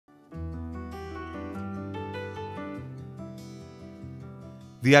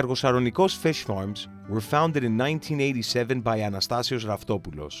The Argosaronikos fish farms were founded in 1987 by Anastasios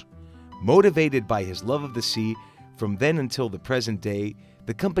Raftopoulos. Motivated by his love of the sea, from then until the present day,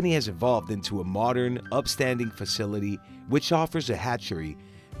 the company has evolved into a modern, upstanding facility which offers a hatchery,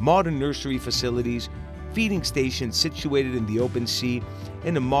 modern nursery facilities, feeding stations situated in the open sea,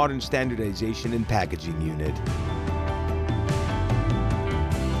 and a modern standardization and packaging unit.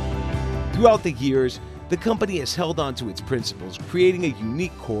 Throughout the years, the company has held on to its principles, creating a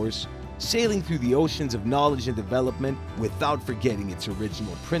unique course, sailing through the oceans of knowledge and development without forgetting its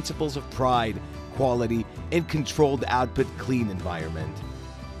original principles of pride, quality, and controlled output clean environment.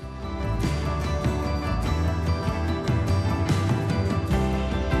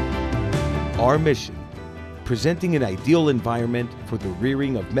 Our mission: presenting an ideal environment for the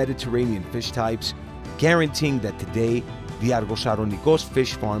rearing of Mediterranean fish types, guaranteeing that today the Argosaronikos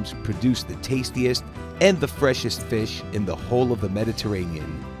fish farms produce the tastiest and the freshest fish in the whole of the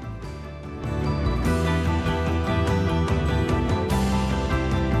Mediterranean.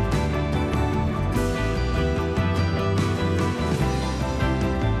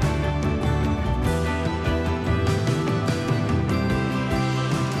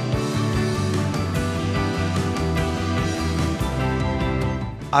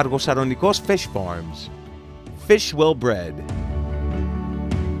 Argosaronikos fish farms. Fish well bred.